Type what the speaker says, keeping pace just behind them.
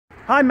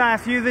Hi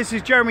Matthew, this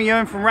is Jeremy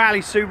Young from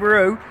Rally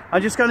Subaru.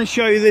 I'm just going to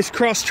show you this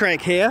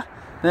Crosstrek here.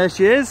 There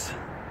she is.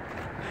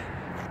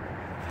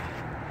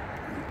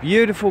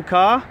 Beautiful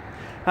car.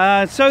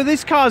 So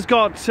this car's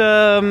got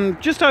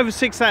just over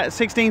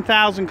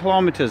 16,000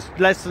 kilometers,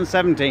 less than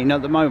 17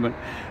 at the moment.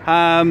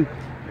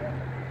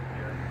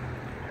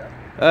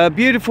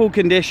 Beautiful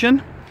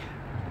condition,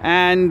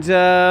 and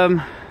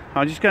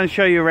I'm just going to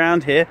show you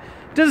around here.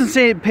 Doesn't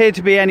appear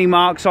to be any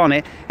marks on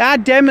it. Our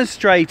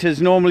demonstrators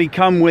normally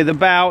come with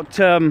about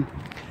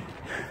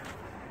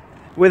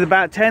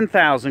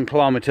 10,000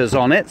 kilometers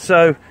on it,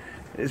 so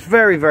it's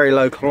very, very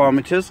low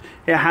kilometers.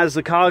 It has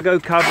the cargo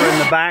cover in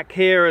the back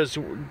here,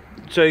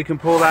 so you can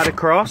pull that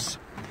across.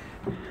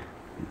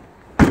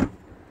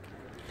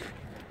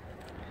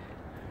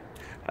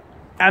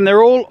 And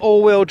they're all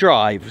all-wheel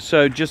drive,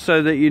 so just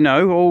so that you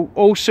know,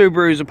 all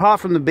Subarus,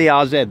 apart from the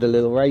BRZ, the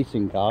little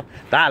racing car,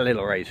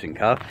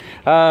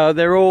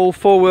 they're all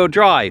four-wheel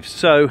drive.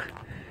 So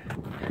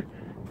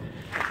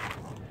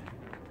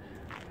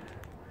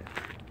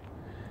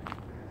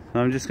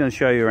I'm just going to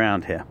show you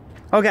around here.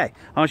 Okay,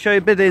 I'll show you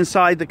a bit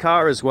inside the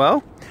car as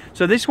well.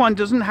 So this one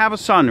doesn't have a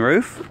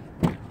sunroof,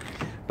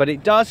 but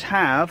it does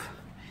have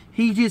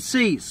heated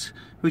seats,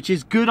 which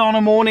is good on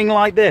a morning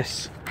like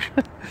this.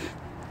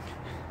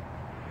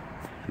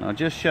 I'll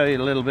just show you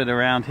a little bit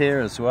around here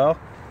as well.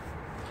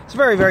 It's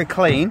very, very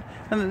clean,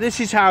 and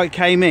this is how it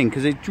came in,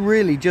 because it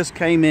really just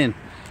came in.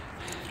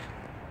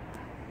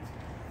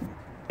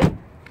 I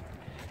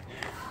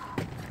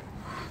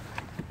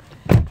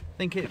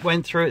think it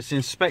went through its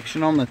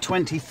inspection on the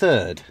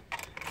 23rd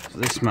of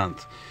this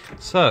month.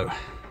 So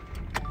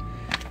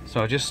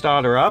I'll just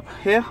start her up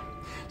here.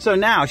 So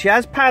now she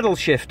has paddle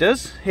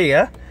shifters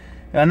here,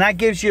 and that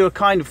gives you a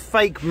kind of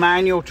fake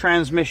manual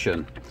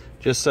transmission,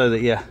 just so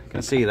that you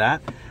can see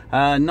that.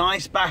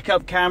 Nice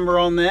backup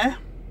camera on there,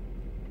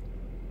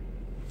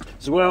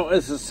 as well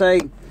as I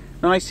say,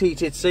 nice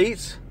heated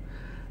seats.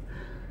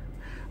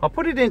 I'll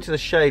put it into the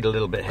shade a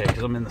little bit here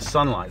because I'm in the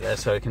sunlight there,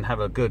 so I can have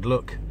a good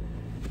look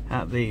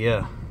at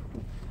the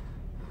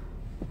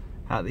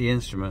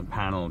instrument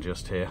panel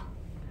just here.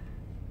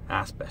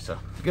 That's better.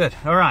 Good.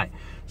 All right.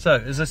 So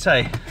as I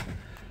say,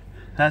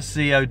 that's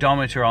the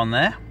odometer on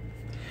there.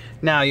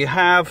 Now you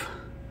have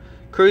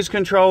cruise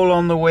control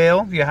on the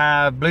wheel, you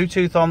have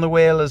Bluetooth on the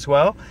wheel as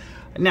well.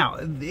 Now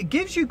it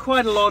gives you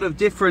quite a lot of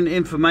different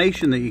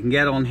information that you can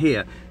get on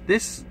here.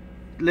 This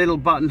little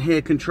button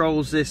here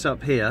controls this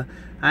up here,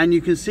 and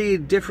you can see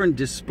different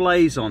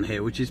displays on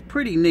here, which is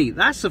pretty neat.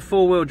 That's the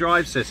four-wheel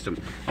drive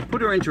system. I'll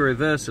put her into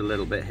reverse a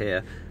little bit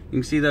here. You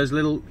can see those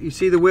little, you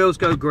see the wheels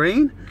go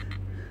green?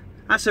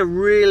 That's a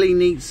really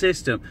neat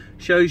system.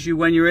 Shows you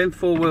when you're in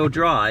four-wheel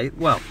drive,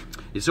 well,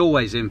 it's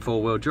always in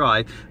four-wheel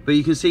drive, but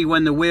you can see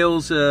when the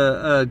wheels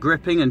are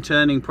gripping and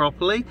turning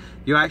properly,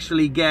 you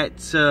actually get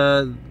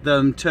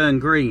them turn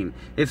green.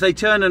 If they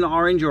turn an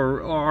orange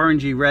or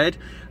orangey red,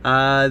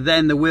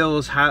 then the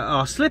wheels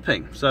are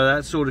slipping. So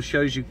that sort of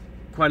shows you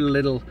quite a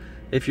little,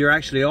 if you're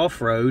actually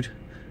off-road.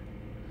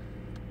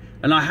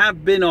 And I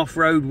have been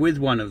off-road with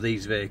one of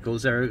these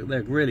vehicles. They're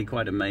really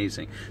quite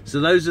amazing. So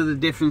those are the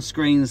different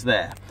screens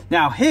there.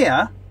 Now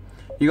here,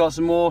 you got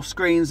some more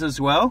screens as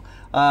well.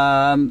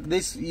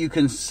 This, you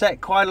can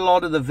set quite a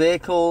lot of the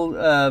vehicle,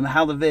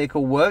 how the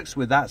vehicle works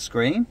with that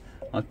screen.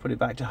 I'll put it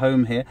back to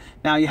home here.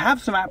 Now you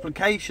have some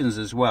applications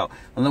as well.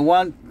 On the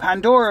one,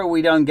 Pandora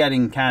we don't get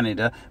in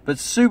Canada, but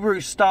Subaru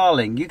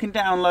Starlink, you can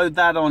download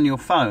that on your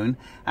phone,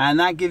 and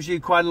that gives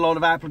you quite a lot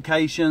of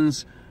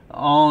applications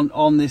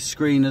on this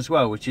screen as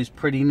well, which is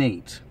pretty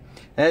neat.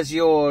 There's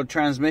your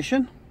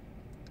transmission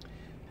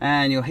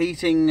and your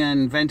heating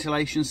and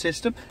ventilation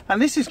system,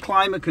 and this is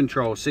climate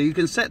control, so you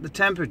can set the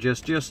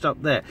temperatures just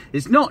up there.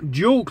 It's not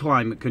dual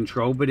climate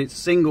control, but it's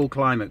single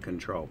climate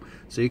control,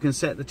 so you can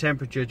set the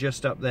temperature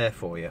just up there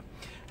for you.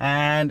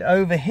 And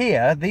over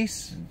here,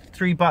 these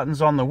three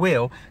buttons on the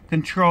wheel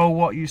control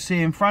what you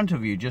see in front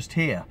of you just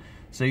here.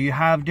 So you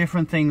have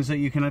different things that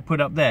you can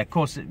put up there. Of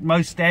course,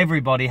 most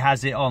everybody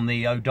has it on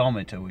the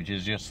odometer, which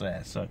is just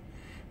there. So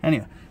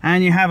anyway,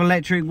 and you have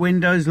electric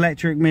windows,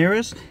 electric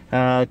mirrors.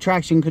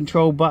 Traction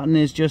control button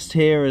is just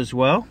here as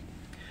well.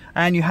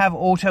 And you have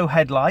auto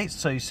headlights,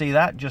 so you see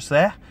that just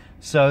there.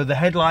 So the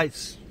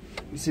headlights,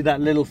 you see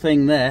that little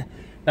thing there?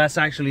 That's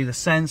actually the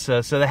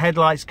sensor. So the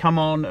headlights come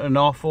on and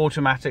off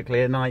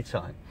automatically at night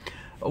time.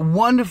 A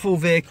wonderful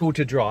vehicle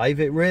to drive,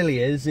 it really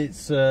is.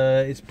 It's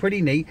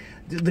pretty neat.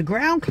 The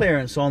ground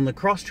clearance on the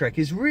Crosstrek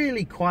is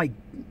really quite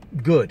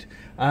good.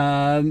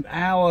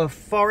 Our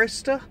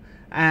Forester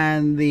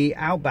and the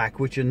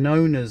Outback, which are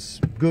known as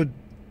good,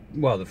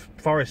 well, the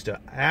Forester,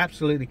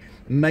 absolutely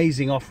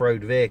amazing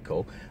off-road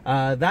vehicle.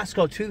 That's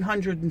got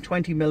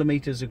 220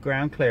 millimeters of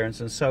ground clearance,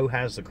 and so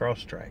has the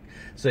Crosstrek.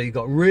 So you've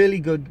got really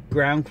good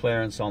ground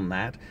clearance on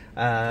that.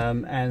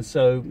 And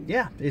so,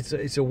 yeah,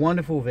 it's a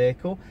wonderful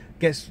vehicle.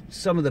 Gets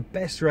some of the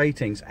best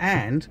ratings,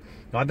 and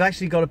I've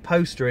actually got a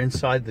poster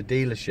inside the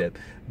dealership,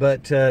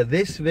 but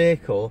this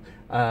vehicle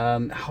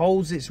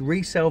holds its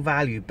resale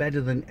value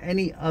better than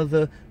any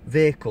other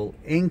vehicle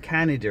in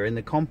Canada in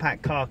the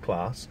compact car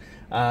class,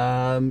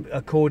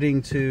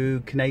 according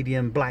to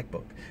Canadian Black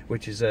Book,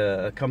 which is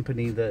a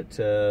company that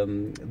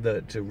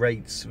that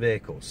rates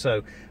vehicles.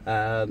 So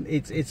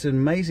it's an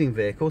amazing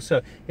vehicle.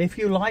 So if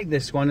you like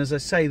this one, as I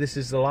say, this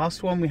is the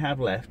last one we have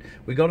left.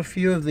 We got a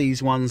few of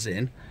these ones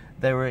in.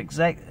 They were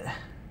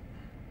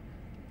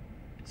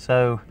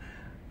so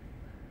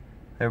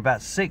they're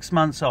about 6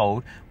 months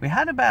old. We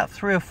had about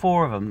 3 or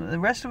 4 of them. The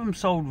rest of them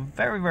sold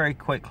very, very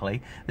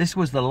quickly. This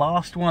was the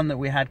last one that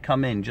we had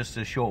come in just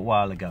a short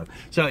while ago.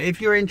 So if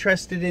you're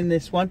interested in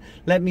this one,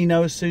 let me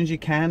know as soon as you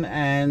can.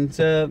 And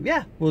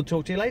yeah, we'll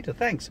talk to you later.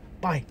 Thanks.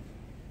 Bye.